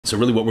So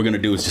really what we're gonna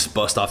do is just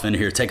bust off into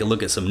here, take a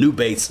look at some new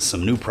baits,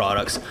 some new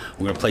products.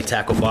 We're gonna play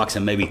tackle box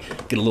and maybe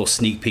get a little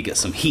sneak peek at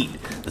some heat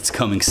that's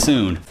coming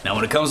soon. Now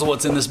when it comes to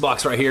what's in this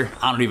box right here,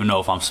 I don't even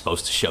know if I'm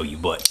supposed to show you,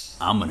 but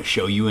I'm gonna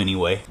show you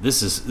anyway.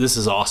 This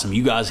is awesome.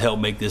 You guys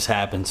helped make this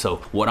happen. So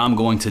what I'm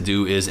going to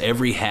do is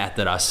every hat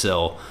that I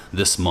sell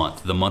this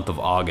month, the month of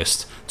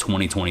August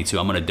 2022,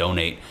 I'm gonna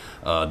donate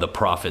the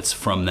profits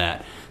from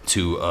that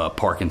to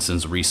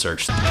Parkinsons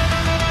Research.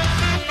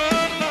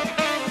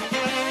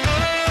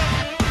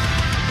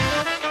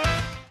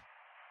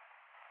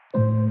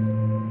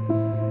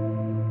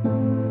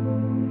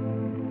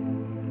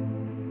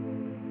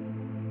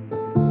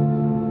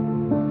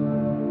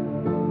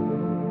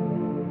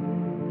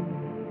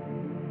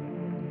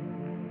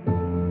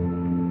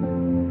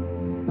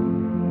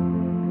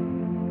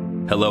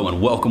 Hello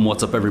and welcome.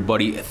 What's up,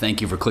 everybody?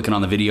 Thank you for clicking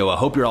on the video. I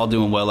hope you're all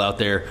doing well out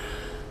there.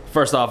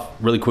 First off,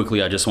 really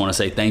quickly, I just want to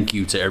say thank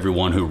you to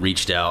everyone who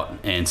reached out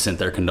and sent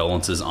their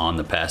condolences on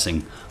the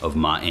passing of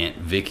my Aunt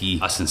Vicky.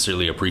 I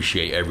sincerely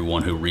appreciate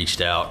everyone who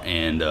reached out,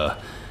 and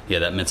yeah,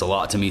 that meant a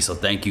lot to me, so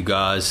thank you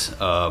guys.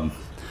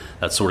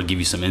 That sort of give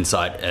you some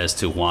insight as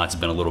to why it's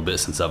been a little bit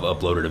since I've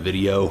uploaded a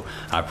video.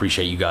 I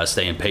appreciate you guys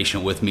staying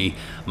patient with me.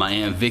 My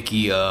Aunt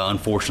Vicky,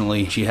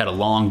 unfortunately, she had a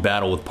long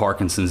battle with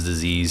Parkinson's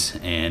disease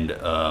and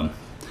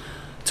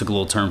took a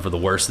little turn for the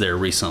worse there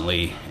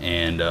recently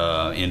and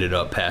ended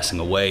up passing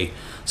away.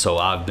 So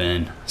I've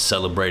been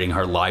celebrating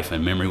her life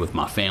and memory with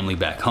my family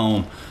back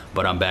home,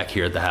 but I'm back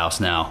here at the house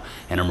now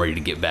and I'm ready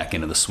to get back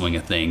into the swing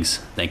of things.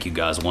 Thank you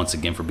guys once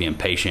again for being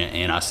patient,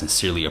 and I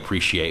sincerely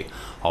appreciate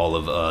all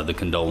of the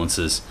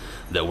condolences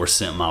that were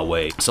sent my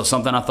way. So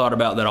something I thought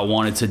about that I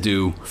wanted to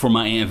do for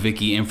my Aunt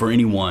Vicky and for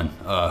anyone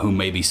who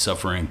may be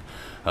suffering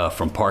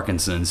from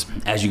Parkinson's.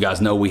 As you guys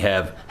know, we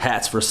have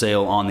hats for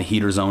sale on the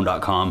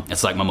heaterzone.com.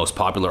 It's like my most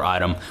popular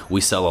item.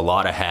 We sell a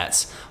lot of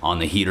hats on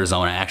the Heater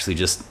Zone. I actually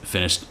just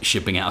finished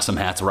shipping out some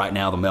hats right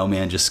now. The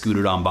mailman just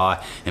scooted on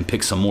by and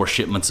picked some more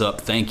shipments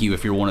up. Thank you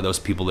if you're one of those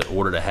people that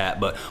ordered a hat.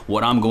 But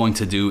what I'm going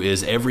to do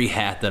is every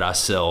hat that I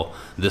sell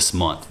this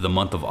month, the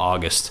month of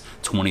August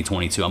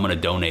 2022, I'm going to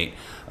donate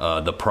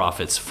the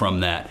profits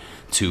from that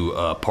to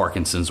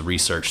Parkinsons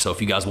Research. So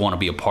if you guys want to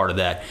be a part of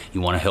that,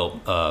 you want to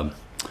help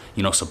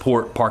you know,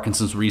 support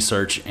Parkinson's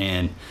Research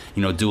and,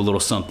 you know, do a little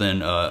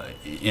something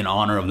in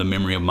honor of the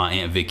memory of my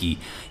Aunt Vicky,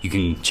 you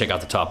can check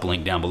out the top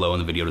link down below in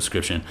the video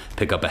description,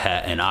 pick up a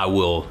hat, and I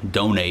will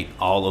donate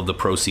all of the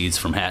proceeds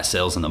from hat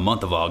sales in the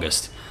month of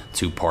August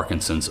to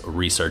Parkinson's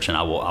Research, and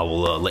I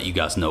will let you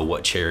guys know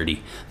what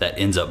charity that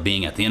ends up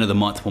being at the end of the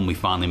month when we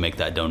finally make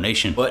that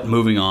donation. But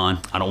moving on,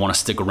 I don't want to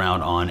stick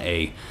around on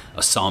a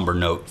somber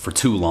note for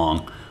too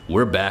long.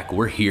 We're back,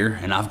 we're here,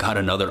 and I've got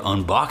another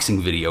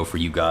unboxing video for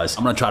you guys.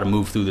 I'm gonna try to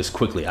move through this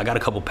quickly. I got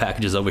a couple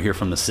packages over here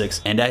from the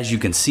 6, and as you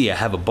can see, I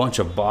have a bunch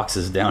of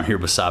boxes down here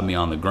beside me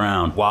on the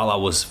ground. While I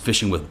was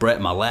fishing with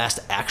Brett, my last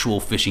actual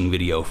fishing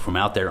video from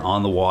out there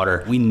on the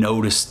water, we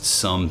noticed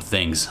some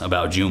things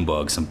about June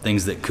bugs, some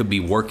things that could be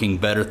working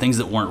better, things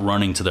that weren't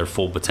running to their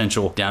full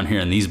potential. Down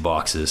here in these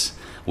boxes,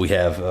 we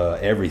have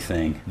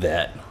everything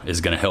that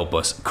is gonna help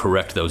us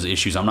correct those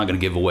issues. I'm not gonna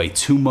give away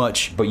too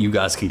much, but you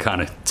guys can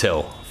kind of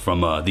tell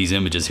from these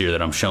images here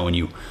that I'm showing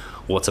you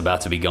what's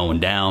about to be going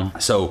down.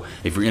 So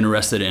if you're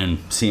interested in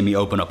seeing me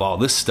open up all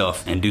this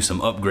stuff and do some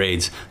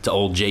upgrades to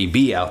old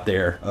JB out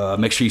there,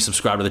 make sure you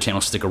subscribe to the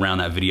channel, stick around.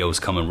 That video is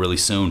coming really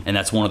soon, and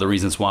that's one of the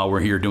reasons why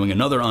we're here doing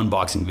another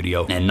unboxing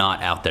video and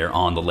not out there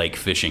on the lake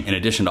fishing. In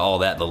addition to all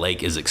that, the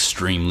lake is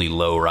extremely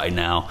low right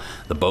now.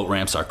 The boat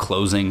ramps are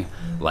closing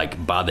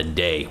like by the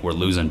day. We're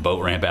losing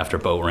boat ramp after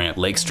boat ramp.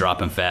 Lake's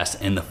dropping fast,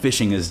 and the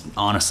fishing is,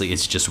 honestly,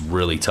 it's just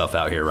really tough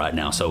out here right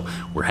now. So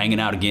we're hanging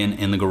out again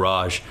in the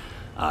garage.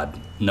 I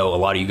know a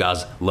lot of you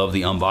guys love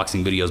the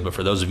unboxing videos, but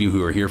for those of you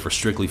who are here for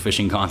strictly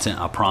fishing content,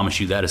 I promise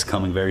you that is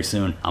coming very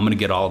soon. I'm gonna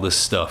get all this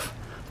stuff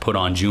put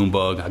on June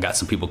bug. I got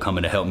some people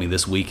coming to help me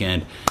this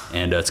weekend,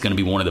 and it's gonna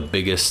be one of the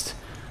biggest,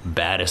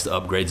 baddest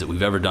upgrades that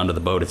we've ever done to the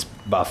boat. It's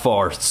by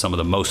far some of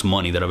the most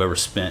money that I've ever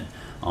spent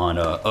on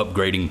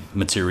upgrading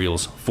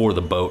materials for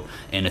the boat,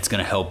 and it's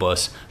gonna help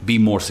us be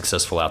more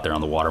successful out there on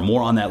the water.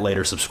 More on that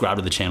later. Subscribe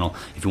to the channel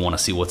if you wanna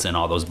see what's in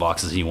all those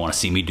boxes and you wanna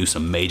see me do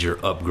some major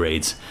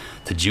upgrades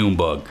to June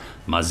bug,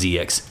 my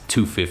ZX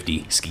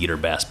 250 Skeeter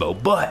bass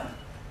boat. But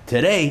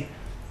today,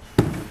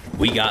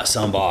 we got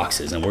some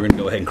boxes, and we're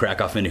gonna go ahead and crack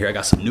off into here. I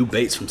got some new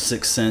baits from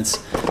 6 Cents.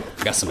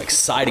 I got some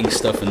exciting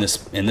stuff in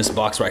this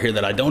box right here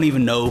that I don't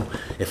even know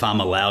if I'm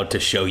allowed to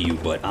show you,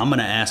 but I'm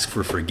gonna ask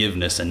for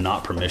forgiveness and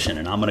not permission,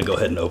 and I'm gonna go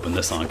ahead and open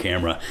this on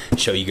camera and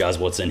show you guys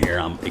what's in here.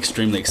 I'm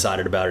extremely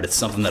excited about it. It's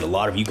something that a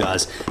lot of you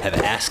guys have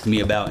asked me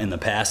about in the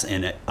past,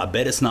 and I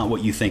bet it's not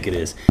what you think it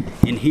is.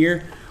 In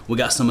here, we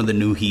got some of the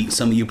new heat.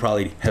 Some of you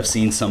probably have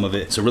seen some of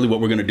it. So really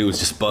what we're gonna do is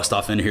just bust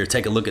off into here,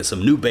 take a look at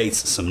some new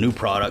baits, some new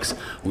products.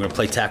 We're gonna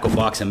play tackle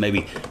box and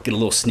maybe get a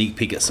little sneak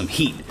peek at some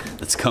heat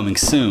that's coming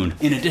soon.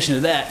 In addition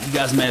to that, you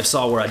guys may have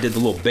saw where I did the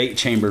little bait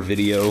chamber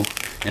video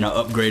and I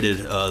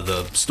upgraded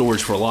the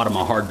storage for a lot of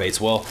my hard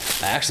baits. Well,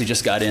 I actually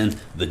just got in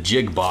the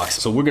jig box.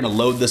 So we're gonna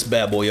load this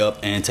bad boy up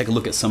and take a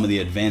look at some of the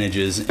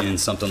advantages in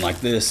something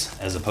like this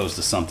as opposed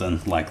to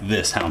something like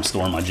this, how I'm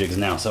storing my jigs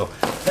now. So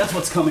that's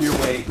what's coming your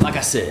way. Like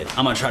I said,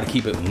 I'm gonna try to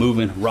keep it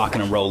moving,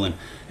 rocking and rolling,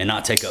 and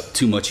not take up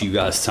too much of you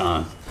guys'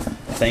 time.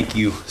 Thank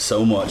you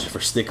so much for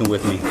sticking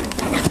with me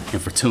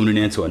and for tuning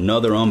in to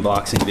another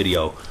unboxing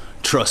video.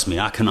 Trust me,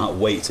 I cannot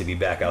wait to be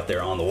back out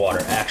there on the water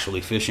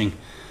actually fishing,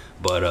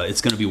 but it's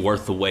gonna be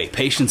worth the wait.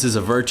 Patience is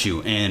a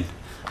virtue, and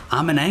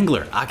I'm an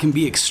angler. I can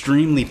be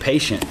extremely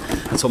patient.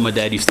 That's what my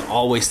dad used to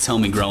always tell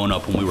me growing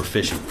up when we were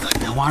fishing.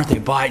 Like, man, why aren't they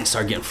biting?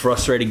 Start getting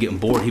frustrated, getting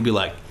bored. He'd be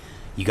like,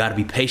 you gotta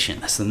be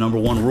patient. That's the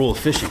 #1 rule of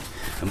fishing.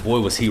 And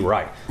boy, was he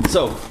right.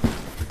 So,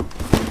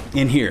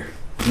 in here,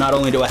 not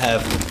only do I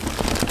have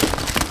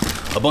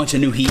a bunch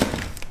of new heat,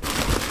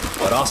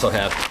 but I also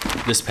have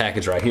this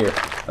package right here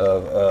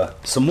of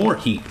some more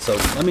heat. So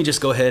let me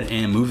just go ahead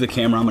and move the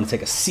camera. I'm gonna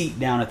take a seat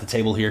down at the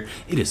table here.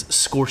 It is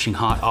scorching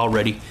hot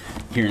already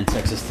here in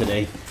Texas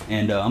today.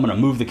 And I'm gonna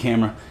move the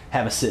camera,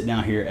 have a sit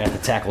down here at the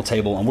tackle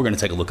table, and we're gonna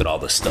take a look at all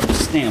this stuff.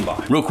 Stand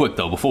by. Real quick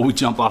though, before we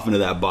jump off into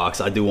that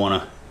box, I do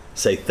wanna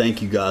say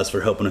thank you guys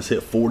for helping us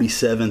hit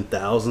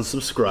 47,000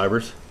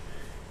 subscribers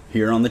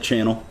here on the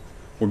channel.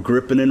 We're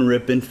gripping and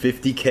ripping,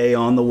 50K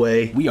on the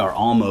way. We are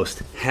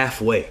almost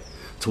halfway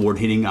toward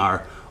hitting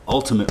our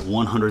ultimate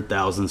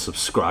 100,000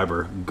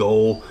 subscriber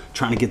goal,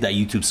 trying to get that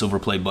YouTube silver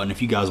play button.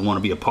 If you guys want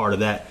to be a part of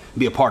that,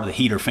 be a part of the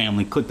Heater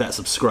family, click that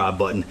subscribe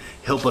button,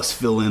 help us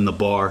fill in the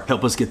bar,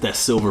 help us get that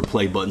silver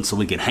play button so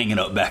we can hang it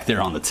up back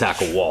there on the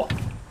tackle wall.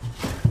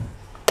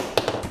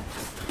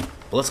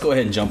 But let's go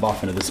ahead and jump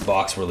off into this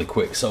box really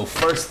quick. So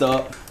first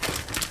up,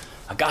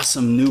 I got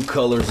some new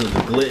colors of the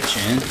glitch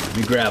in. Let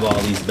me grab all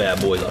these bad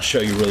boys. I'll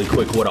show you really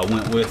quick what I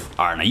went with.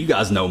 All right, now you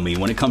guys know me.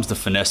 When it comes to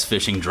finesse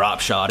fishing,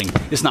 drop shotting,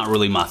 it's not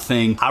really my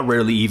thing. I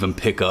rarely even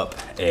pick up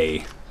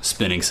a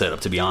spinning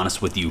setup, to be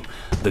honest with you.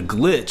 The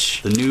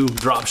glitch, the new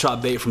drop shot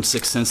bait from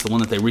 6th Sense, the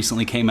one that they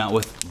recently came out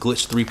with,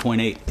 Glitch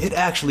 3.8, it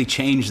actually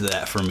changed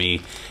that for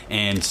me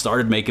and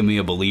started making me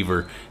a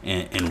believer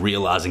and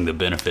realizing the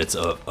benefits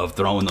of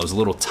throwing those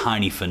little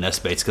tiny finesse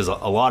baits. Because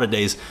a lot of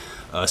days,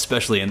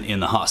 especially in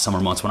the hot summer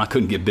months when I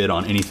couldn't get bit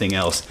on anything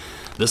else,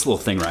 this little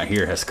thing right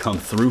here has come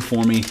through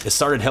for me. It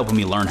started helping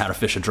me learn how to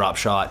fish a drop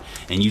shot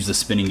and use the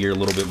spinning gear a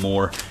little bit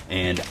more.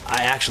 And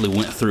I actually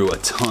went through a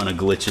ton of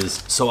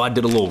glitches. So I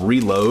did a little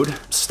reload,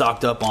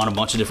 stocked up on a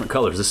bunch of different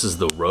colors. This is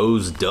the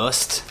Rose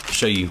Dust. I'll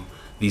show you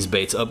these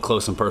baits up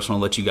close and personal,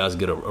 let you guys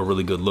get a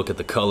really good look at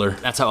the color.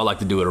 That's how I like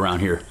to do it around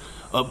here.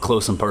 Up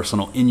close and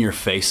personal, in your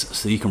face,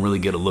 so you can really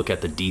get a look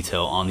at the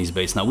detail on these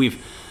baits. Now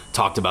we've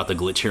talked about the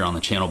glitch here on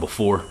the channel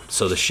before,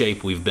 so the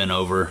shape we've been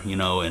over, you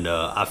know, and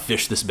I've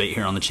fished this bait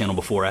here on the channel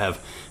before. I have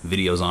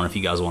videos on if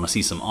you guys want to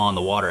see some on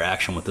the water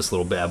action with this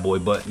little bad boy.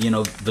 But you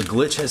know, the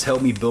glitch has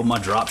helped me build my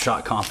drop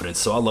shot confidence,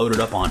 so I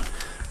loaded up on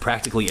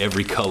practically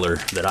every color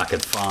that I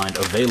could find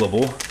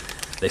available.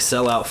 They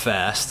sell out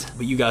fast,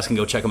 but you guys can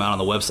go check them out on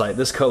the website.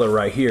 This color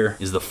right here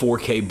is the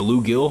 4K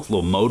Bluegill,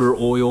 little motor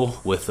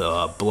oil with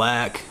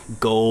black,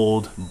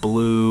 gold,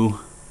 blue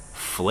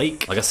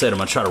flake. Like I said, I'm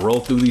gonna try to roll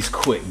through these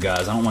quick,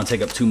 guys. I don't wanna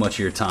take up too much of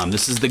your time.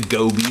 This is the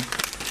Goby.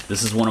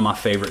 This is one of my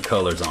favorite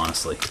colors,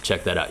 honestly.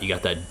 Check that out. You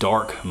got that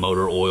dark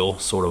motor oil,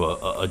 sort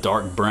of a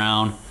dark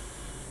brown,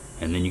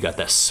 and then you got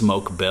that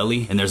smoke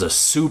belly, and there's a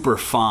super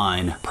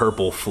fine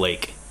purple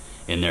flake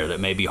in there that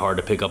may be hard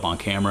to pick up on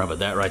camera, but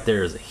that right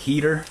there is a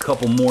heater.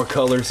 Couple more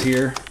colors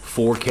here.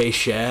 4K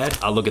Shad.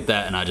 I look at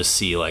that and I just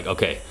see like,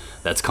 okay,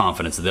 that's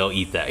confidence. They'll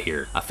eat that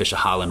here. I fish a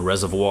Highland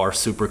Reservoir,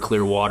 super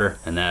clear water,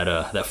 and that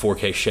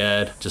 4K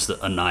Shad, just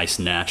a nice,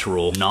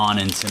 natural,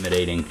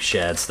 non-intimidating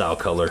shad style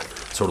color.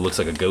 Sort of looks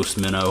like a ghost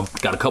minnow.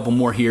 Got a couple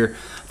more here.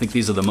 I think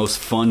these are the most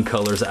fun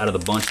colors out of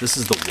the bunch. This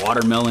is the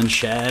Watermelon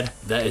Shad.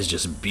 That is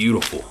just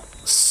beautiful.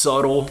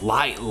 Subtle,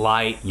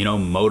 light, you know,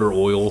 motor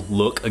oil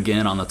look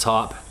again on the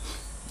top.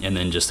 And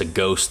then just a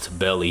ghost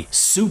belly.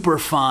 Super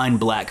fine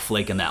black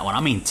flake in that one. I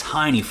mean,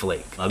 tiny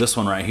flake. This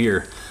one right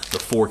here, the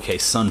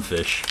 4K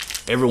Sunfish.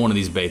 Every one of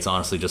these baits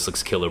honestly just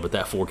looks killer, but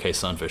that 4K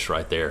Sunfish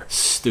right there,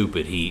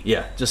 stupid heat.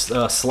 Yeah, just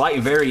slight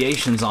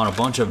variations on a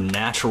bunch of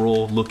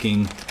natural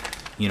looking,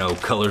 you know,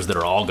 colors that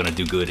are all gonna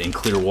do good in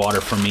clear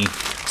water for me.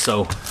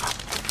 So,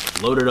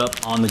 loaded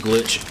up on the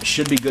glitch,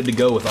 should be good to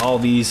go with all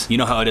these. You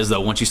know how it is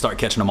though, once you start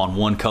catching them on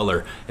one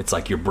color, it's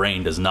like your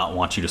brain does not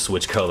want you to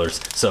switch colors.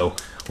 So,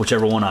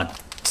 whichever one I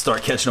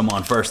start catching them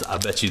on first, I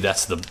bet you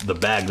that's the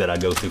bag that I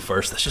go through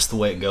first. That's just the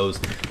way it goes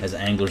as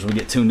anglers. We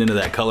get tuned into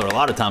that color. A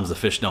lot of times the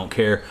fish don't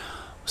care.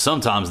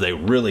 Sometimes they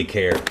really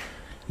care.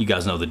 You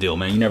guys know the deal,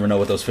 man. You never know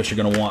what those fish are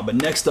gonna want. But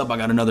next up, I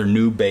got another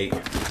new bait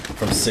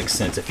from 6th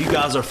Sense. If you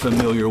guys are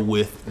familiar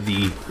with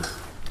the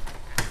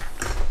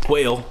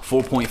Whale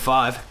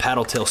 4.5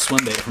 paddle tail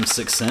swim bait from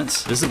 6th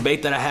Sense. This is a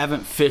bait that I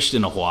haven't fished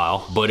in a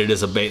while, but it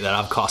is a bait that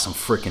I've caught some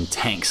freaking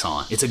tanks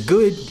on. It's a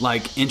good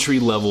like entry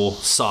level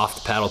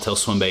soft paddle tail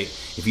swim bait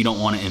if you don't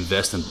want to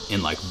invest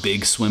in like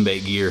big swim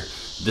bait gear.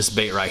 This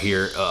bait right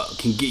here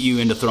can get you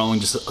into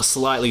throwing just a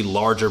slightly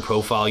larger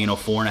profile, you know,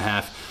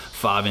 4.5,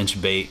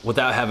 5-inch bait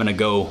without having to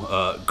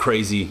go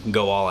crazy,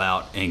 go all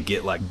out and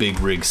get like big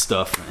rig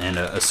stuff and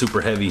a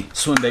super heavy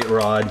swim bait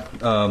rod.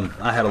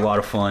 I had a lot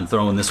of fun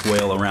throwing this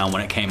whale around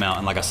when it came out,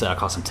 and like I said, I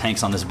caught some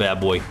tanks on this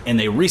bad boy, and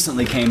they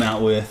recently came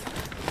out with,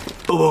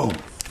 boom,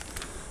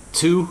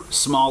 2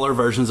 smaller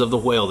versions of the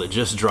whale that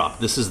just dropped.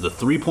 This is the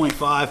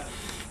 3.5,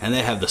 and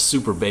they have the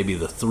super baby,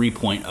 the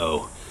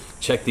 3.0.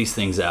 Check these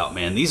things out,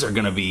 man. These are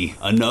gonna be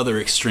another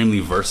extremely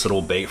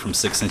versatile bait from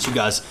 6 Sense. You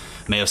guys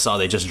may have saw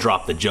they just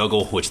dropped the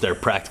juggle, which they're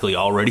practically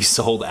already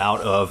sold out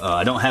of.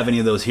 I don't have any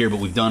of those here, but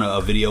we've done a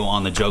video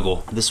on the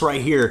juggle. This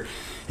right here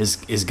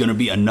is gonna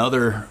be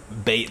another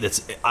bait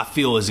that's, I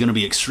feel, is gonna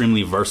be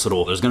extremely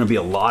versatile. There's gonna be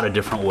a lot of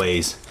different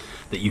ways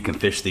that you can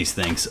fish these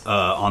things.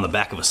 On the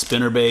back of a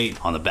spinnerbait,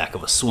 on the back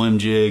of a swim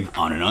jig,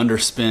 on an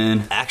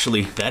underspin.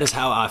 Actually, that is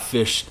how I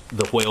fished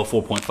the whale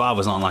 4.5,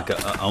 was on like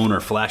a owner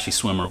flashy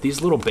swimmer.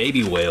 These little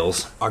baby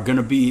whales are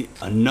gonna be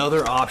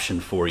another option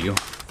for you.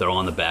 Throw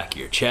on the back of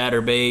your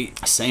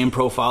chatterbait. Same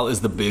profile as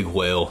the big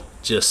whale,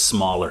 just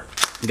smaller.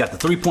 We got the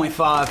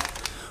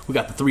 3.5, we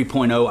got the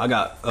 3.0. I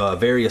got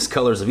various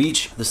colors of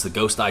each. This is the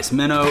Ghost Ice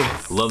Minnow.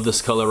 Love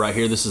this color right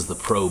here. This is the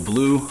Pro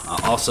Blue.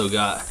 I also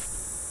got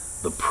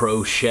the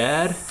Pro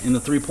Shad in the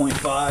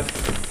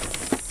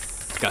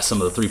 3.5. Got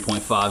some of the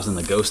 3.5s in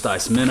the Ghost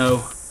Ice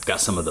Minnow. Got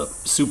some of the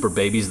super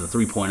babies, the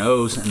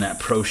 3.0s, in that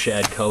Pro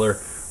Shad color.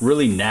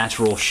 Really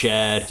natural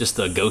shad, just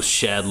a ghost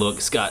shad look.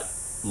 It's got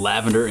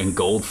lavender and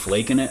gold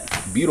flake in it.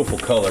 Beautiful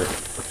color.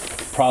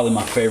 Probably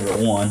my favorite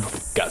one.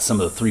 Got some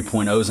of the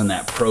 3.0s in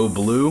that Pro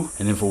Blue.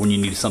 And then for when you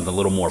need something a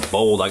little more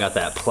bold, I got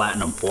that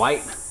Platinum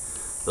White.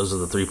 Those are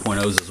the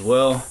 3.0s as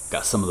well.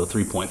 Got some of the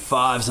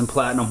 3.5s in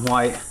Platinum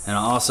White. And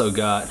I also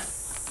got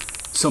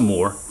some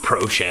more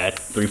Pro Shad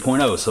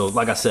 3.0. So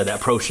like I said, that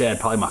Pro Shad,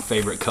 probably my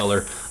favorite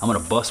color. I'm gonna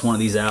bust one of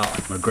these out.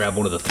 I'm gonna grab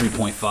one of the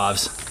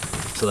 3.5s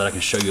so that I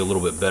can show you a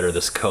little bit better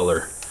this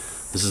color.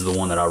 This is the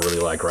one that I really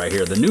like right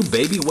here. The new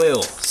Baby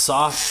Whale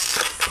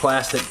soft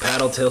plastic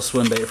paddle tail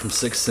swim bait from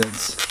 6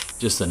 Sense.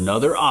 Just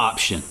another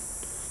option.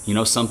 You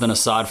know, something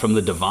aside from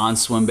the Devon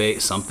swim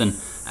bait, something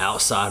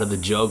outside of the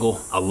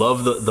juggle. I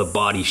love the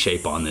body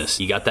shape on this.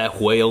 You got that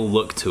whale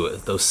look to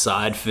it. Those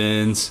side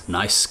fins,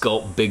 nice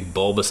sculpt, big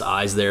bulbous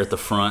eyes there at the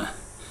front.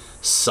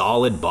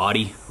 Solid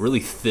body, really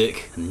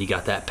thick. And then you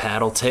got that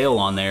paddle tail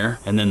on there.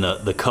 And then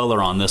the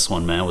color on this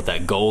one, man, with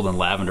that gold and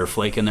lavender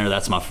flake in there,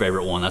 that's my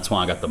favorite one. That's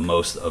why I got the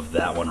most of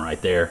that one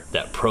right there.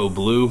 That Pro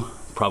Blue,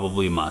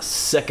 probably my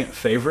second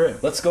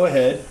favorite. Let's go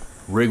ahead,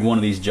 rig one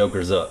of these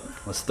jokers up.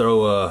 Let's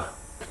throw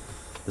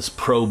this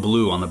Pro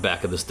Blue on the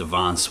back of this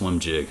Devon swim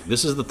jig.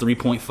 This is the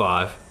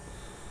 3.5,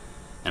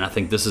 and I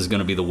think this is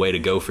gonna be the way to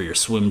go for your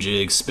swim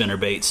jigs, spinner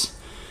baits,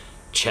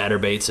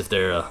 chatterbaits if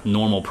they're a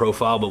normal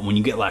profile. But when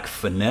you get like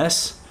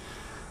finesse,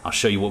 I'll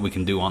show you what we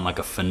can do on like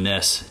a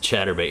finesse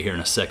chatterbait here in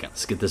a second.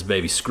 Let's get this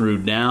baby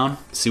screwed down,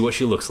 see what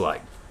she looks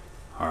like.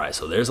 All right,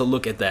 so there's a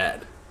look at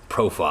that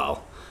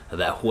profile of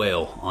that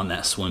whale on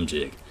that swim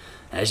jig.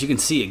 As you can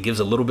see, it gives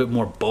a little bit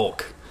more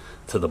bulk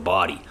to the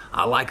body.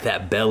 I like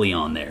that belly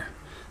on there.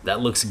 That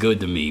looks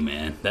good to me,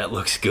 man. That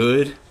looks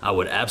good. I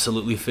would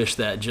absolutely fish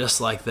that just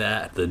like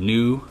that. The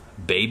new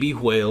baby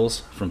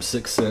whales from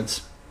 6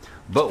 Sense.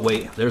 But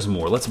wait, there's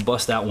more. Let's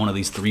bust out one of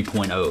these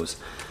 3.0s,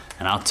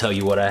 and I'll tell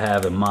you what I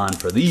have in mind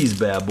for these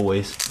bad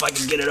boys. If I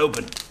can get it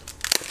open.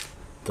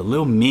 The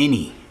little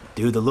mini.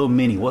 Dude, the little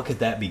mini. What could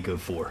that be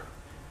good for?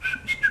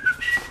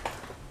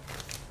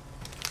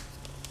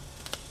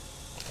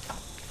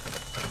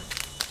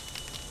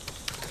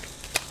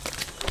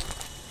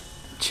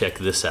 Check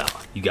this out.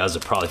 You guys are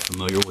probably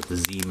familiar with the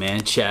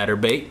Z-Man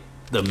chatterbait.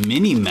 The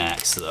Mini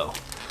Max though,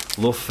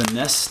 little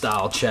finesse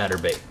style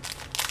chatterbait.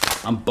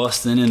 I'm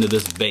busting into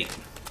this bait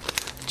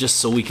just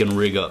so we can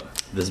rig up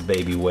this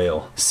baby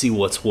whale. See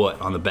what's what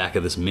on the back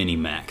of this Mini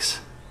Max.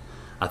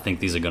 I think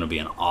these are gonna be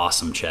an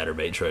awesome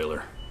chatterbait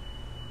trailer.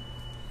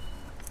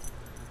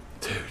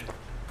 Dude,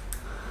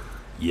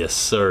 yes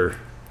sir.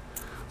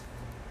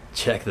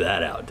 Check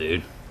that out,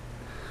 dude.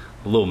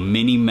 A little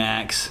Mini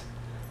Max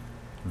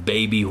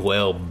baby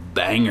whale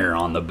banger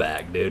on the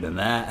back, dude, and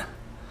that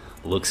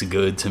looks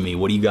good to me.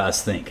 What do you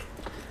guys think?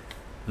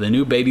 The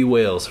new baby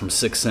whales from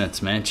 6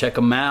 Sense, man. Check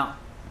them out.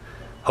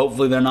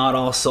 Hopefully they're not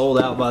all sold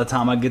out by the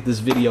time I get this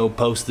video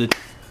posted.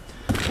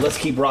 Let's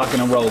keep rocking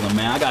and rolling,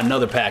 man. I got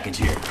another package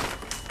here.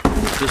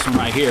 This one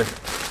right here,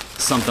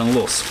 something a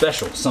little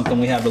special,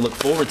 something we have to look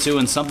forward to,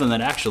 and something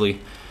that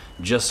actually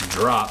just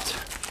dropped.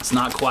 It's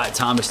not quite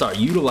time to start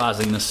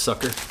utilizing this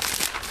sucker,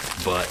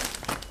 but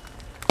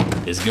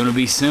it's gonna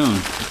be soon.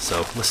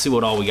 So let's see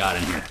what all we got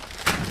in here.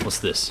 What's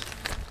this?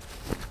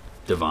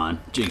 Devon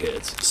jig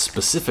heads,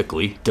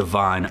 specifically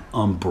Devon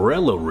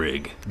umbrella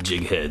rig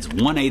jig heads,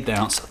 1/8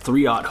 ounce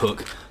 3/0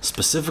 hook,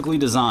 specifically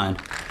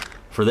designed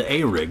for the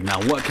A rig.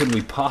 Now what could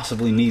we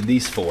possibly need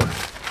these for?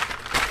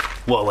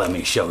 Well, let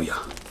me show you.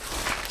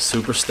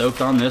 Super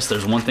stoked on this.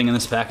 There's one thing in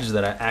this package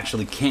that I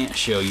actually can't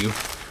show you,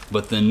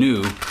 but the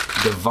new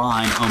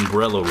Devon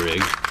umbrella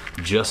rig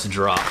just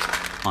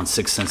dropped on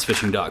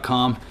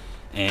 6sensefishing.com.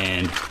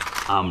 And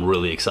I'm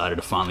really excited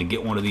to finally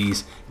get one of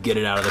these, get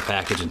it out of the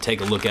package and take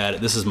a look at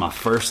it. This is my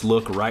first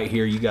look right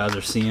here. You guys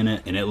are seeing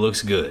it and it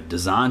looks good.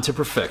 Designed to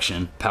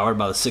perfection, powered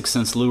by the 6th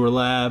Sense Lure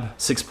Lab,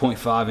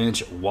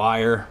 6.5-inch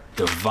wire,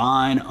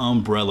 Divine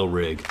umbrella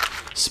rig.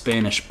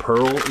 Spanish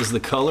Pearl is the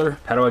color.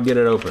 How do I get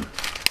it open?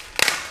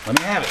 Let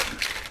me have it.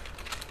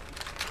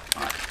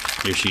 All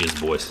right, here she is,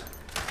 boys.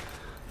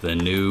 The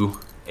new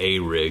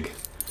A-rig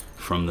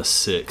from the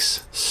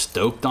 6.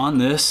 Stoked on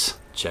this.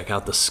 Check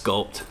out the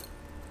sculpt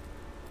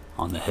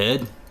on the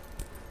head.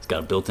 It's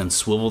got a built-in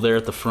swivel there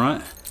at the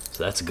front,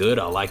 so that's good.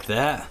 I like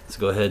that. Let's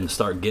go ahead and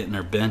start getting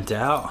her bent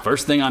out.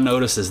 First thing I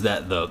notice is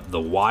that the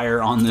wire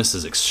on this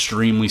is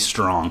extremely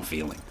strong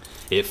feeling.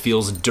 It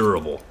feels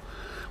durable,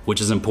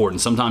 which is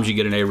important. Sometimes you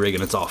get an A-rig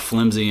and it's all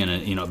flimsy and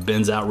it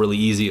bends out really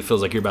easy. It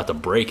feels like you're about to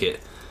break it.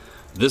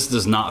 This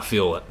does not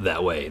feel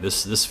that way.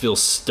 This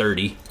feels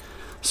sturdy,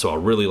 so I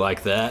really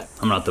like that.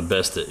 I'm not the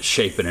best at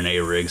shaping an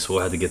A-rig, so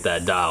we'll have to get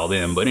that dialed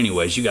in. But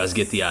anyways, you guys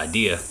get the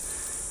idea.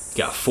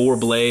 Got 4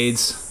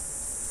 blades.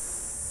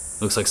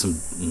 Looks like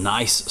some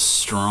nice,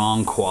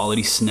 strong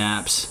quality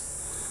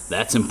snaps.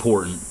 That's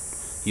important.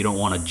 You don't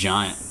want a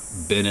giant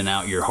bending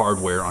out your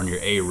hardware on your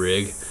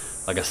A-rig.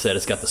 Like I said,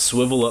 it's got the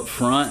swivel up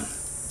front.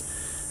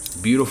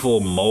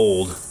 Beautiful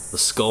mold. The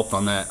sculpt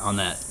on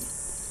that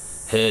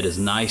head is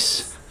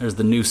nice. There's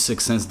the new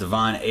 6th Sense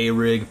Divine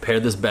A-rig. Pair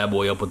this bad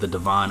boy up with the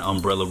Divine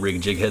umbrella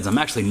rig jig heads. I'm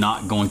actually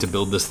not going to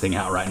build this thing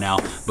out right now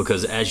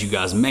because, as you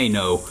guys may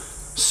know,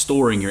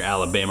 storing your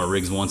Alabama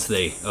rigs once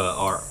they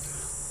are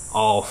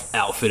all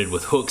outfitted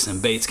with hooks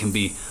and baits can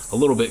be a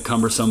little bit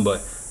cumbersome,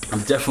 but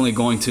I'm definitely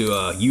going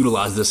to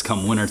utilize this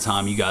come winter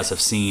time. You guys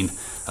have seen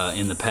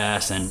in the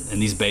past, and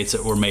these baits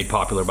that were made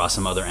popular by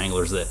some other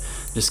anglers that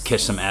just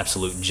catch some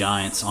absolute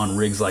giants on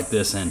rigs like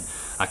this, and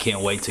I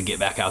can't wait to get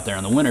back out there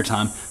in the winter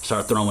time,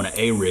 start throwing an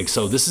A-rig.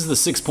 So this is the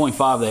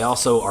 6.5. They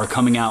also are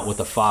coming out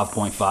with a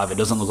 5.5. It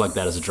doesn't look like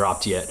that has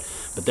dropped yet,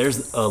 but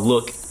there's a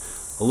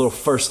little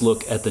first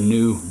look at the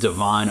new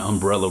Divine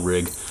umbrella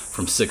rig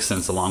from 6th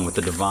Sense, along with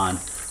the Divine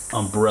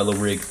umbrella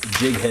rig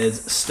jig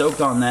heads. Stoked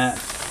on that.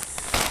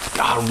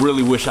 I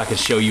really wish I could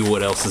show you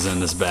what else is in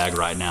this bag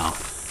right now,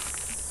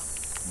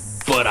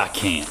 but I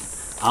can't.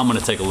 I'm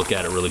gonna take a look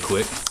at it really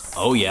quick.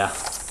 Oh yeah,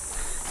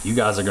 you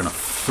guys are gonna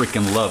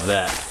freaking love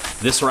that.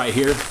 This right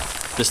here,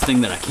 this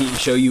thing that I can't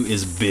show you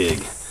is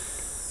big,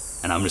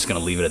 and I'm just gonna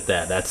leave it at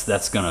that.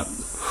 That's gonna,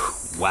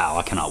 wow,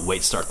 I cannot wait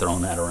to start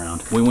throwing that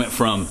around. We went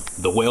from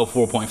the Whale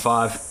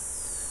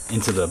 4.5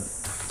 into the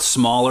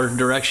smaller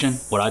direction.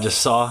 What I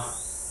just saw,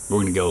 we're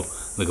gonna go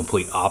the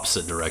complete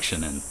opposite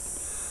direction, and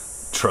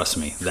trust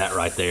me, that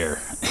right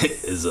there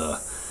is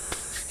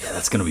yeah,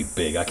 that's gonna be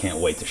big. I can't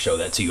wait to show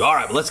that to you. All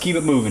right, but let's keep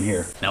it moving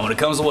here. Now, when it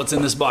comes to what's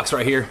in this box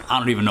right here, I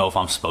don't even know if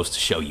I'm supposed to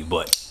show you,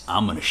 but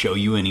I'm gonna show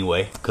you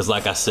anyway. Because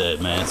like I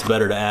said, man, it's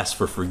better to ask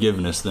for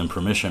forgiveness than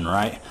permission,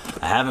 right?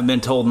 I haven't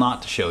been told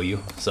not to show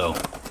you, so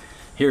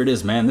here it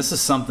is, man. This is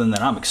something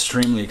that I'm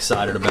extremely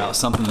excited about,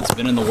 something that's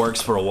been in the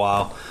works for a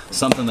while,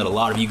 something that a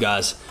lot of you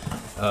guys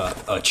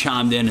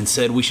chimed in and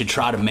said we should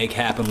try to make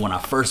happen when I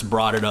first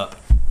brought it up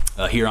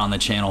here on the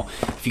channel.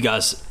 If you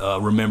guys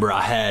remember,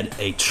 I had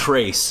a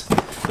trace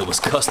that was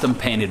custom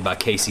painted by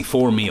Casey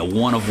for me, a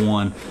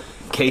 1-of-1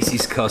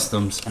 Casey's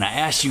Customs, and I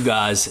asked you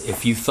guys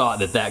if you thought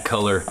that that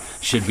color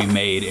should be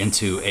made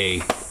into a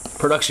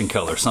production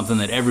color, something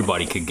that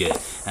everybody could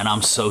get, and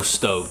I'm so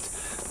stoked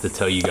to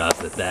tell you guys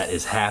that that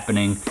is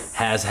happening,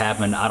 has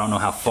happened. I don't know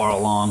how far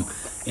along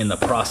in the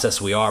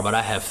process we are, but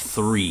I have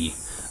 3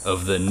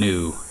 of the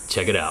new,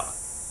 check it out,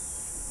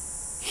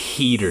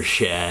 heater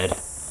shad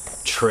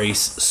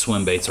trace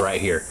swim baits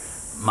right here.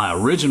 My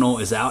original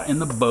is out in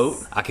the boat.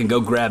 I can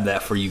go grab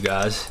that for you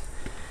guys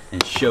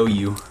and show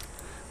you,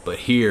 but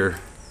here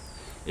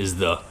is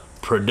the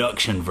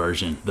production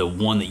version, the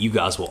one that you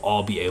guys will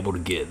all be able to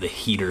get, the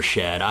heater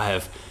shad. I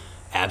have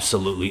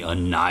absolutely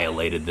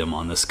annihilated them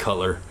on this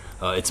color.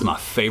 It's my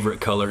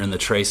favorite color in the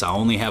trace. I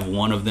only have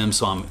 1 of them,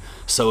 so I'm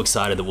so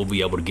excited that we'll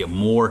be able to get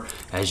more.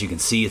 As you can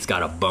see, it's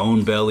got a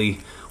bone belly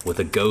with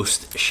a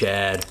ghost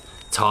shad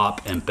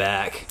top and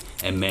back,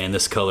 and man,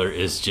 this color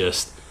is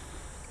just,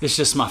 it's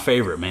just my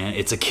favorite, man.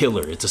 It's a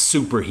killer. It's a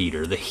super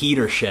heater. The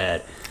heater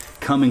shad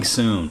coming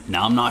soon.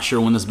 Now, I'm not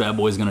sure when this bad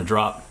boy is gonna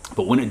drop,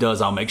 but when it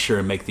does, I'll make sure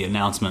and make the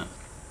announcement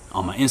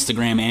on my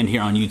Instagram and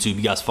here on YouTube.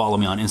 You guys follow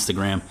me on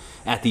Instagram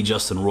at the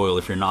Justin Royal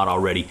if you're not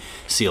already.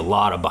 See a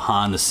lot of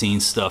behind the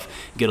scenes stuff.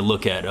 Get a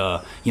look at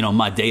you know,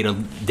 my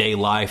day-to-day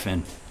life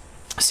and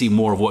see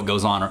more of what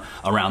goes on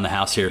around the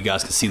house here. You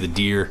guys can see the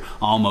deer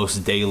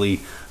almost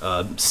daily.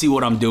 See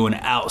what I'm doing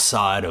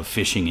outside of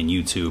fishing and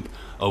YouTube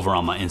over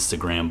on my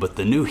Instagram. But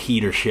the new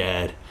heater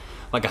shad,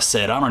 like I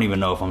said, I don't even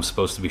know if I'm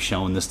supposed to be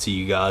showing this to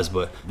you guys,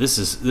 but this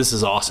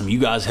is awesome. You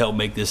guys helped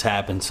make this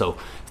happen, so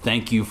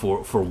thank you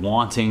for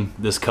wanting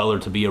this color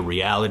to be a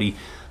reality.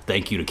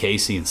 Thank you to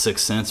Casey and 6th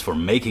Sense for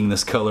making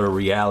this color a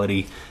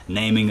reality,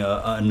 naming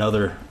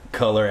another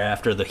color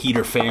after the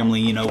heater family.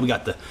 You know, we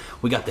got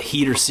the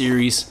heater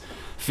series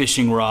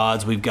fishing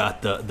rods. We've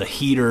got the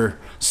heater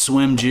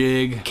swim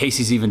jig.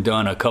 Casey's even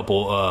done a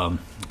couple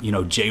you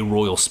know, J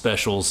Royal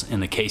specials in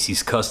the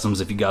Casey's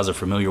Customs, if you guys are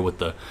familiar with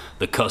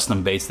the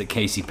custom baits that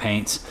Casey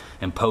paints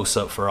and posts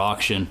up for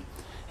auction.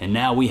 And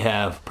now we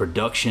have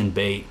production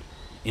bait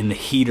in the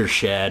heater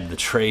shad, the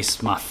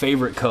trace, my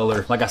favorite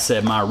color. Like I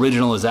said, my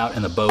original is out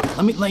in the boat.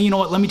 You know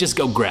what, let me just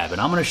go grab it.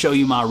 I'm gonna show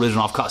you my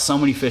original. I've caught so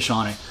many fish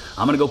on it.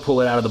 I'm gonna go pull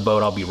it out of the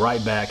boat. I'll be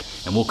right back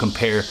and we'll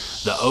compare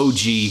the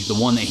OG, the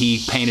one that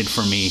he painted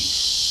for me.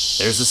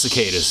 There's the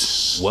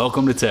cicadas.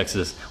 Welcome to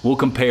Texas. We'll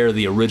compare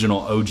the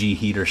original OG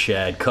heater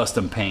shad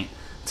custom paint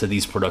to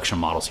these production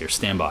models here.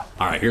 Stand by.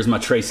 All right, here's my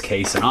trace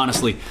case. And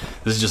honestly,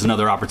 this is just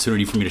another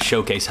opportunity for me to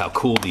showcase how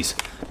cool these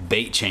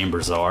bait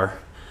chambers are.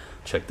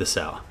 Check this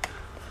out.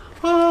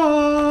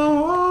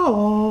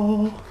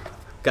 Oh,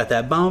 got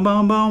that bone,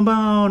 bone, bone,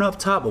 bone up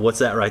top. But what's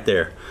that right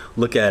there?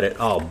 Look at it,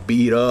 all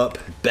beat up,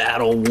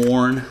 battle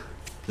worn.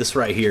 This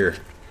right here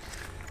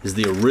is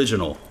the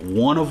original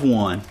 1 of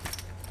 1,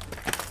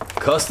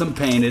 custom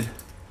painted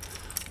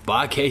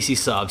by Casey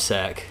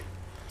Sobsack,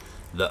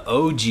 the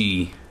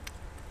OG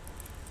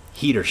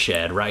heater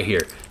shad right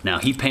here. Now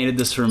he painted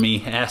this for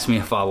me, asked me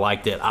if I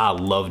liked it. I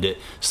loved it,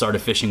 started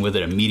fishing with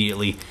it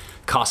immediately,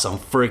 caught some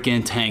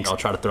freaking tanks. I'll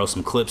try to throw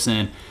some clips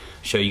in,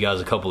 show you guys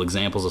a couple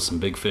examples of some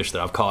big fish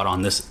that I've caught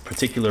on this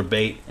particular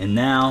bait. And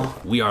now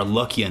we are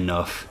lucky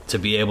enough to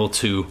be able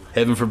to,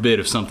 heaven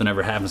forbid if something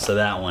ever happens to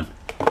that one,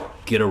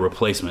 get a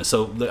replacement.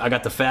 So I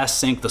got the fast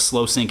sink, the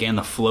slow sink, and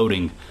the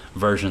floating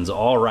versions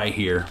all right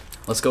here.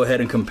 Let's go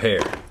ahead and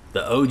compare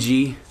the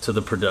OG to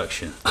the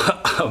production.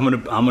 I'm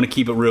gonna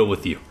keep it real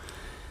with you.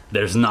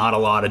 There's not a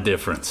lot of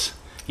difference.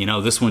 You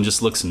know, this one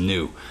just looks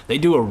new. They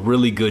do a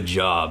really good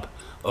job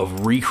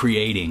of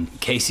recreating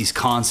Casey's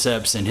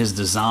concepts and his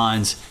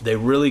designs. They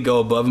really go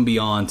above and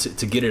beyond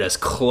to get it as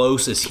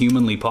close as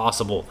humanly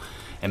possible.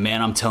 And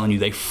man, I'm telling you,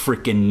 they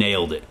freaking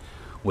nailed it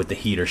with the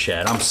heater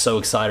shad. I'm so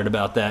excited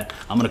about that.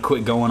 I'm gonna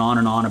quit going on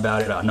and on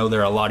about it. I know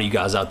there are a lot of you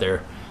guys out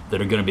there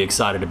that are gonna be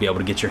excited to be able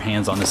to get your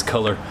hands on this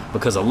color,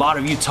 because a lot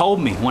of you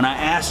told me when I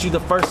asked you the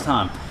first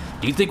time,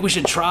 do you think we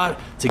should try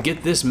to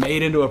get this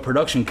made into a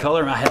production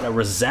color? And I had a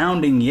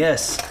resounding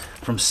yes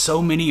from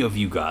so many of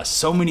you guys.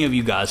 So many of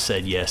you guys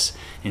said yes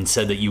and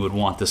said that you would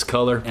want this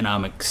color. And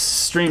I'm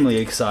extremely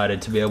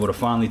excited to be able to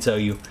finally tell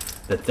you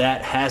that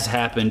that has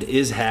happened,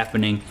 is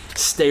happening.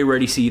 Stay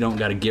ready so you don't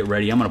gotta get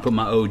ready. I'm gonna put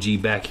my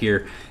OG back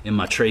here in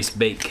my trace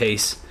bait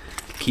case,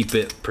 keep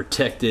it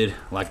protected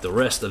like the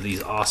rest of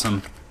these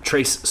awesome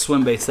trace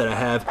swim baits that I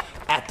have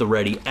at the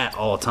ready at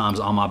all times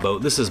on my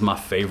boat. This is my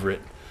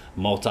favorite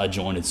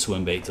multi-jointed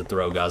swim bait to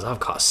throw, guys. I've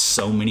caught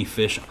so many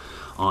fish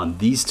on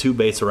these two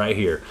baits right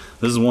here.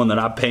 This is one that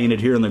I painted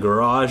here in the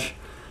garage,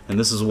 and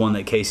this is one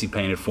that Casey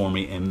painted for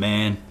me. And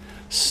man,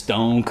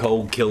 stone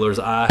cold killers.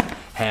 I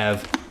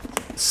have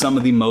some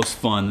of the most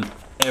fun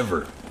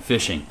ever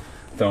fishing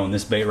throwing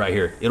this bait right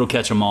here. It'll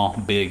catch them all,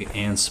 big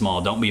and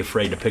small. Don't be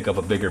afraid to pick up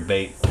a bigger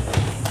bait,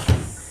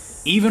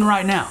 even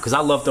right now, because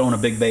I love throwing a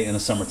big bait in the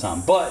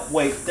summertime. But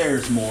wait,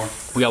 there's more.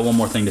 We got one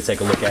more thing to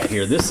take a look at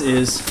here. This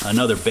is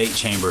another bait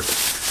chamber,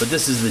 but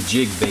this is the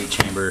jig bait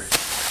chamber.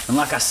 And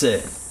like I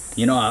said,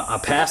 you know, I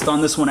passed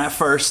on this one at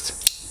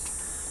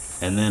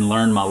first and then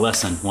learned my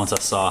lesson once I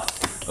saw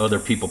other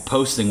people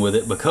posting with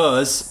it,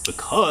 because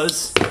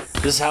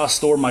this is how I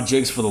stored my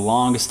jigs for the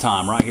longest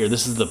time. Right here,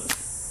 this is the,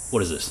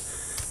 what is this?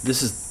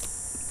 This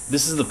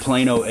is the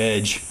Plano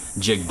Edge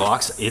jig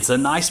box. It's a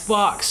nice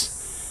box.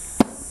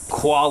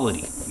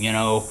 Quality, you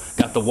know,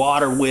 got the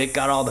water wick,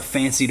 got all the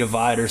fancy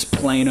dividers.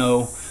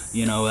 Plano,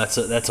 you know,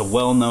 that's a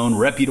well-known,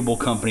 reputable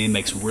company and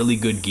makes really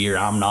good gear.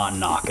 I'm not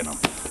knocking them.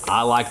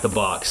 I like the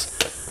box.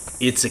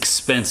 It's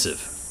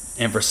expensive,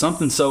 and for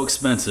something so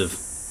expensive,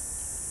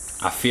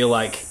 I feel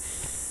like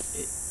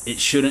it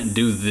shouldn't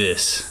do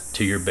this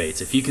to your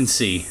baits. If you can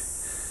see,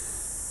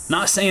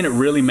 not saying it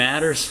really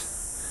matters,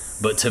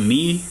 but to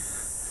me,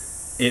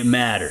 it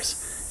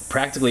matters.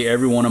 Practically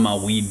every one of my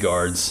weed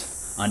guards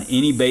on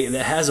any bait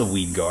that has a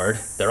weed guard,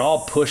 they're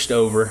all pushed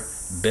over,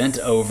 bent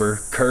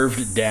over,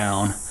 curved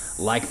down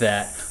like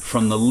that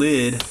from the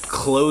lid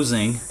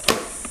closing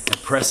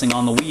and pressing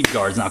on the weed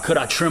guards. Now, could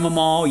I trim them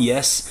all?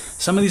 Yes.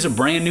 Some of these are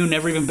brand new,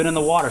 never even been in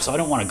the water, so I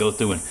don't want to go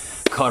through and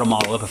cut them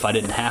all up if I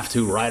didn't have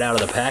to right out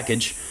of the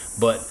package.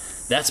 But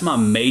that's my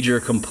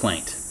major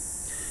complaint.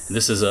 And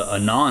this is a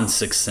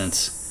non-6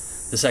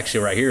 cents. This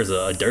actually right here is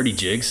a Dirty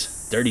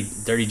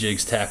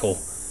Jigs tackle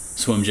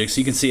swim jig.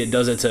 So you can see it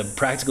does it to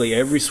practically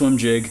every swim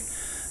jig,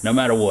 no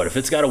matter what. If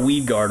it's got a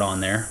weed guard on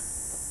there,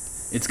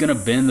 it's gonna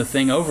bend the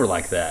thing over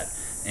like that,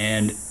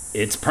 and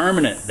it's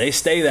permanent. They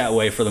stay that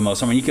way for the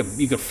most. I mean,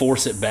 you could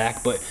force it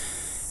back, but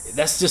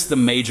that's just the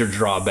major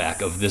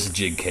drawback of this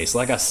jig case.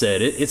 Like I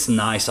said, it's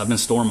nice. I've been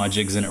storing my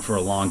jigs in it for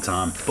a long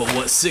time. But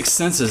what 6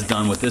 Sense has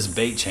done with this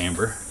bait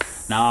chamber,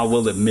 now I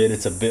will admit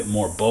it's a bit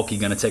more bulky,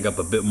 gonna take up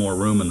a bit more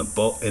room in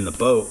the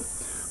boat.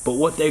 But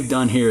what they've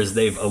done here is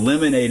they've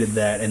eliminated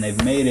that, and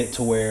they've made it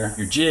to where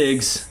your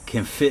jigs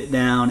can fit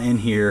down in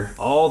here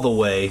all the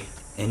way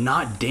and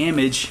not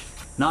damage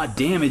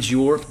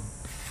your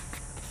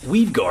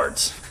weed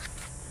guards.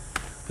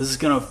 This is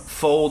gonna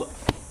fold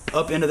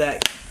up into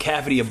that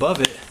cavity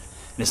above it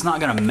and it's not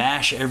gonna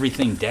mash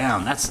everything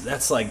down. That's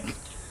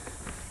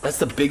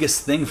the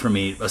biggest thing for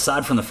me,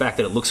 aside from the fact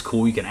that it looks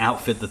cool. You can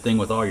outfit the thing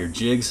with all your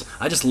jigs.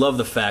 I just love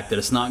the fact that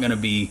it's not gonna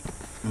be,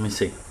 let me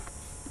see.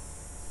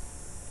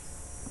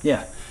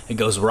 Yeah, it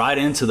goes right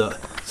into the,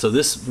 so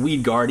this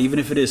weed guard, even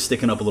if it is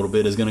sticking up a little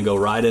bit, is gonna go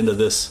right into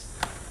this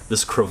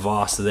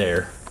crevasse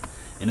there.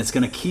 And it's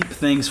gonna keep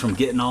things from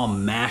getting all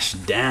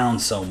mashed down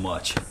so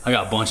much. I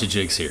got a bunch of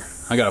jigs here.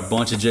 I got a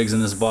bunch of jigs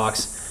in this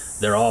box.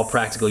 They're all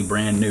practically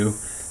brand new.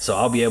 So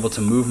I'll be able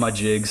to move my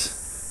jigs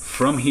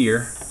from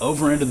here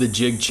over into the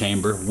jig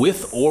chamber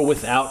with or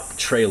without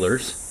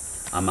trailers.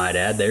 I might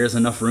add, there's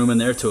enough room in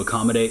there to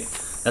accommodate.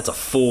 That's a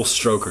full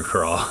stroker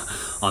crawl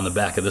on the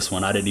back of this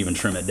one. I didn't even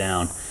trim it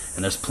down.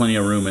 And there's plenty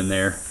of room in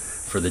there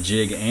for the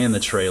jig and the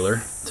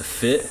trailer to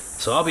fit.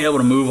 So I'll be able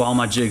to move all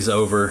my jigs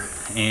over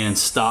and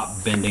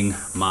stop bending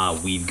my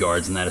weed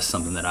guards, and that is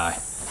something that I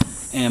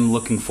am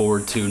looking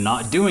forward to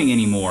not doing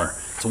anymore.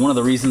 So one of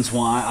the reasons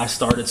why I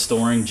started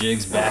storing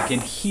jigs back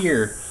in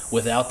here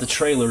without the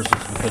trailers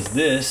was because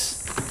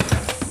this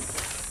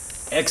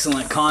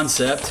excellent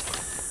concept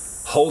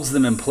holds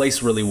them in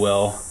place really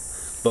well,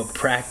 but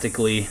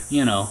practically,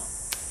 you know,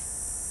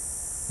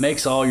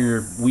 makes all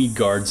your weed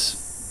guards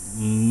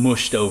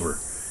mushed over.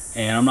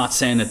 And I'm not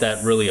saying that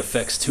that really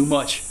affects too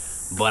much,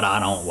 but I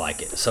don't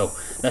like it. So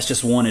that's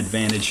just one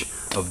advantage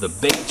of the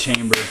bait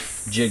chamber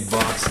jig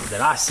box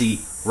that I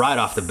see right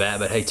off the bat.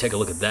 But hey, take a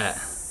look at that.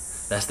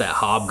 That's that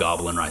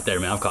hobgoblin right there,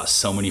 man. I've caught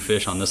so many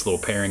fish on this little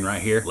pairing right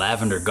here.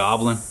 Lavender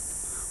goblin,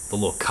 the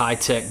little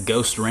Kitech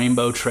ghost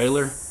rainbow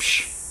trailer.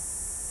 Psh,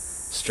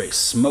 straight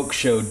smoke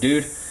show,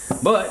 dude.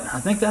 But I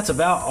think that's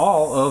about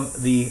all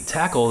of the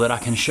tackle that I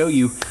can show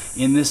you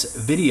in this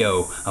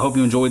video. I hope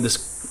you enjoyed this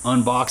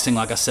unboxing.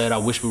 Like I said, I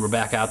wish we were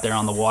back out there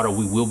on the water.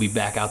 We will be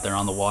back out there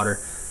on the water.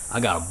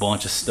 I got a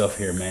bunch of stuff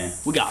here, man.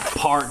 We got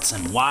parts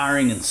and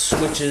wiring and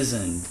switches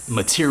and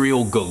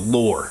material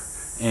galore.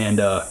 And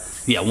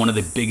yeah, one of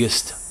the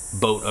biggest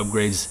boat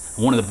upgrades,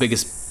 one of the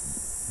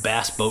biggest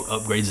bass boat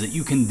upgrades that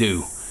you can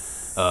do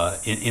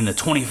in the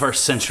 21st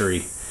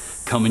century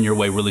coming your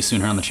way really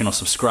soon here on the channel.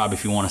 Subscribe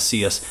if you want to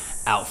see us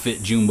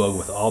outfit Junebug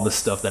with all the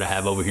stuff that I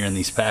have over here in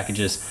these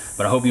packages.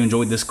 But I hope you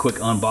enjoyed this quick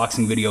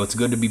unboxing video. It's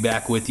good to be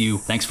back with you.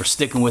 Thanks for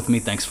sticking with me.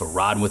 Thanks for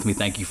riding with me.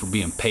 Thank you for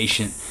being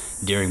patient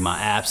during my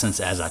absence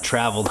as I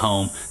traveled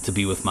home to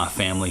be with my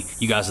family.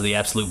 You guys are the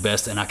absolute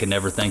best, and I can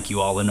never thank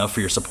you all enough for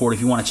your support. If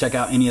you want to check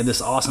out any of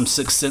this awesome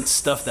 6th Sense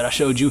stuff that I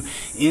showed you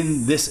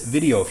in this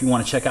video, if you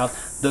want to check out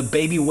the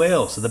baby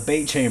whales, the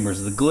bait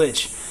chambers, the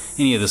glitch,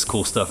 any of this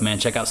cool stuff, man,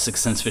 check out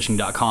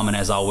 6thsensefishing.com. And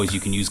as always,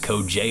 you can use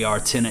code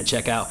JR10 at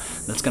checkout.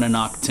 That's going to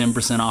knock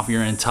 10% off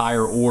your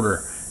entire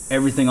order.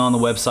 Everything on the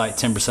website,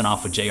 10%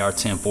 off with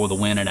JR10 for the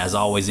win. And as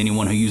always,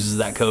 anyone who uses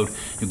that code,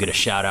 you'll get a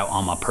shout out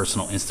on my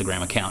personal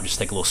Instagram account. Just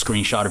take a little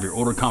screenshot of your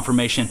order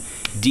confirmation,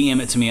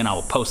 DM it to me, and I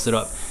will post it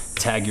up.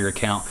 Tag your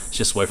account. It's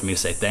just a way for me to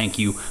say thank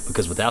you,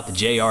 because without the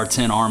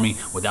JR10 army,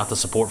 without the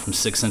support from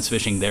 6th Sense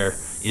Fishing, there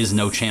is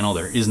no channel,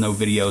 there is no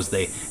videos.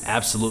 They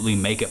absolutely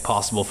make it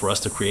possible for us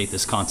to create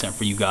this content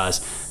for you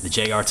guys. The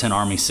JR10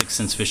 army, 6th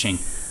Sense Fishing,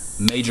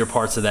 major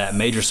parts of that,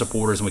 major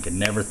supporters, and we can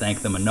never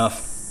thank them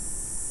enough.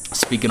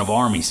 Speaking of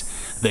armies,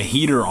 the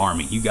Heater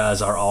Army, you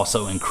guys are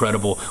also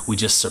incredible. We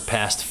just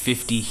surpassed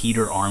 50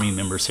 Heater Army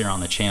members here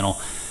on the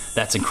channel.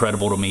 That's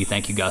incredible to me.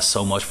 Thank you guys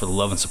so much for the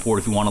love and support.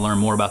 If you want to learn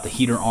more about the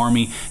Heater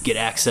Army, get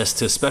access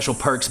to special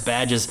perks,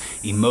 badges,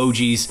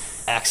 emojis,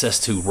 access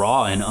to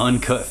raw and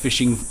uncut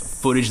fishing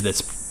footage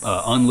that's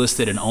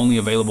unlisted and only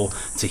available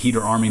to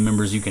Heater Army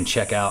members, you can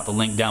check out the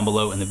link down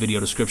below in the video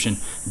description.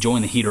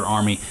 Join the Heater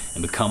Army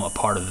and become a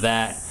part of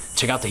that.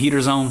 Check out the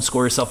Heater Zone,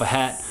 score yourself a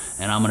hat,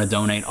 and I'm going to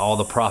donate all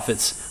the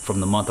profits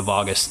from the month of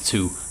August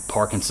to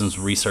Parkinsons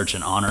Research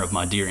in honor of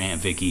my dear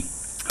Aunt Vicky,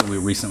 who we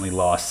recently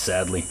lost,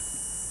 sadly.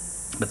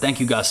 But thank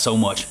you guys so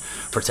much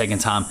for taking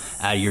time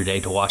out of your day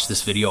to watch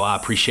this video. I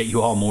appreciate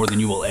you all more than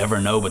you will ever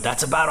know, but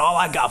that's about all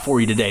I got for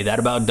you today. That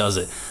about does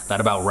it.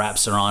 That about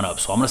wraps her on up.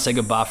 So I'm going to say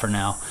goodbye for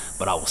now,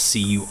 but I will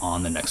see you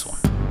on the next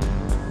one.